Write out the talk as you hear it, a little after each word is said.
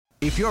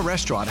If your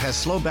restaurant has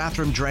slow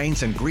bathroom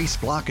drains and grease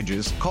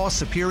blockages, call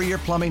Superior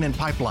Plumbing and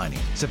Pipelining.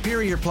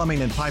 Superior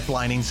Plumbing and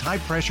Pipelining's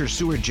high-pressure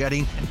sewer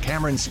jetting and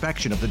camera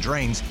inspection of the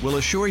drains will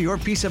assure your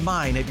peace of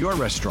mind at your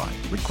restaurant.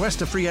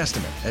 Request a free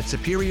estimate at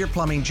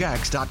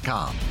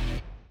SuperiorPlumbingJacks.com.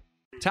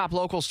 Top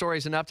local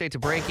stories and update to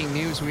breaking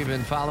news we've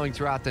been following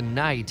throughout the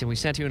night. And we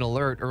sent you an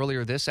alert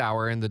earlier this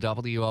hour in the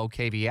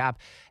WOKV app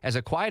as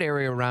a quiet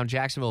area around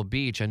Jacksonville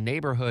Beach, a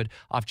neighborhood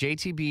off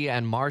JTB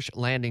and Marsh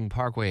Landing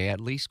Parkway,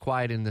 at least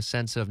quiet in the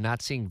sense of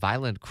not seeing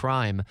violent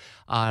crime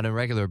on a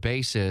regular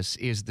basis,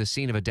 is the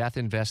scene of a death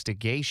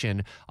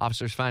investigation.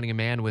 Officers finding a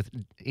man with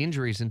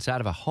injuries inside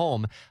of a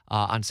home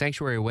on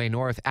Sanctuary Way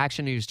North.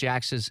 Action News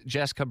Jax's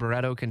Jessica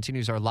Barreto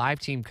continues our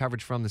live team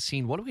coverage from the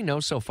scene. What do we know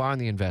so far in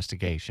the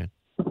investigation?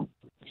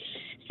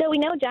 So we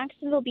know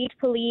Jacksonville Beach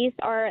Police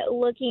are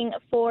looking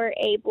for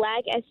a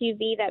black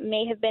SUV that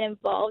may have been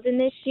involved in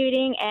this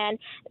shooting, and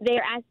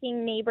they're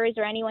asking neighbors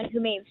or anyone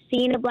who may have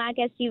seen a black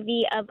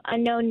SUV of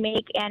unknown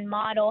make and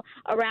model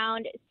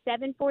around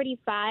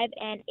 7:45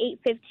 and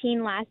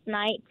 8:15 last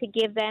night to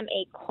give them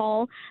a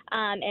call.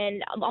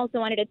 And I also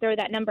wanted to throw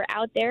that number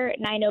out there,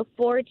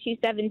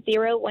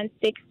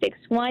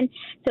 904-270-1661.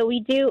 So we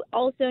do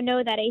also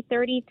know that a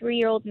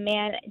 33-year-old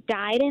man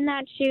died in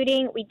that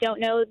shooting. We don't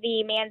know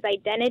the man's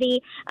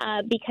identity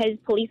because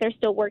police are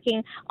still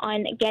working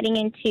on getting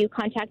into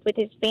contact with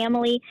his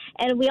family.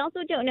 And we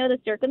also don't know the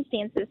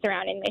circumstances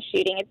surrounding this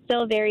shooting. It's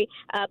still a very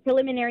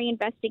preliminary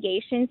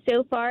investigation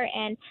so far,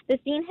 and the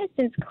scene has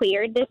since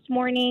cleared this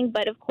morning,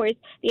 but of course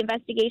the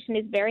investigation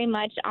is very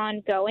much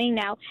ongoing.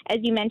 Now, as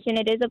you mentioned,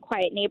 it is a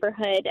quiet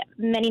neighborhood.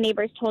 Many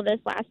neighbors told us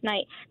last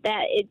night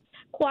that it's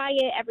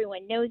quiet,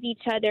 everyone knows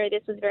each other.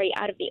 This was very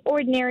out of the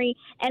ordinary,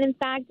 and in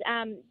fact,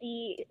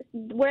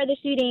 where the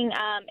shooting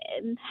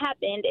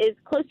happened is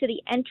close to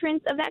the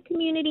entrance of that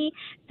community.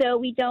 So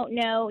we don't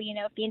know,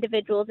 if the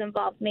individuals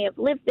involved may have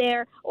lived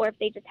there or if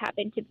they just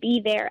happened to be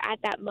there at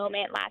that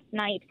moment last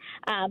night.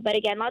 But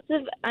again, lots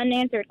of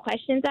unanswered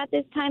questions at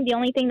this time. The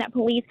only thing that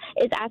police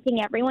is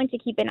asking everyone to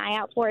keep an eye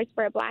out for is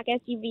for a black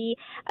SUV,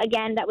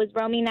 again, that was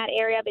roaming that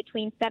area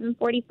between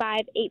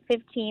 7:45,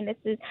 8:15. This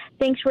is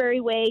Sanctuary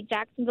Way,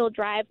 Jacksonville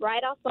Drive,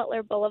 right off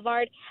Butler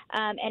Boulevard.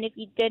 And if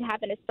you did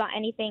happen to spot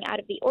anything out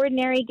of the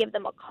ordinary, give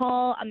them a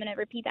call. I'm going to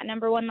repeat that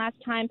number one last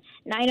time,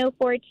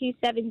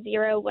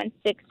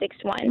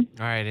 904-270-1661.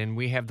 All right, and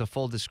we have the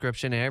full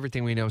description and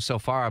everything we know so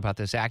far about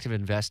this active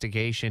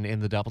investigation in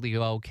the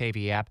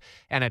WOKV app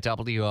and at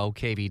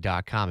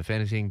WOKV.com. If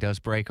anything does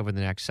break over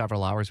the next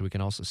several hours, we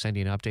can also send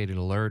you an updated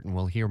alert, and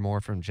we'll hear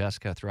more from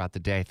Jessica throughout the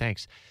day.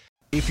 Thanks.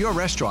 If your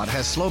restaurant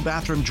has slow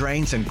bathroom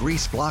drains and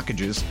grease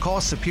blockages, call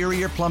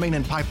Superior Plumbing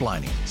and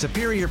Pipelining.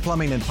 Superior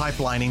Plumbing and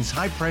Pipelining's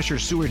high-pressure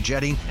sewer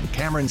jetting and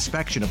camera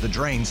inspection of the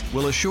drains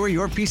will assure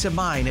your peace of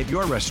mind at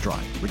your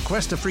restaurant.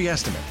 Request a free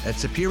estimate at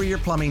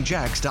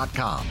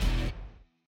SuperiorPlumbingJacks.com.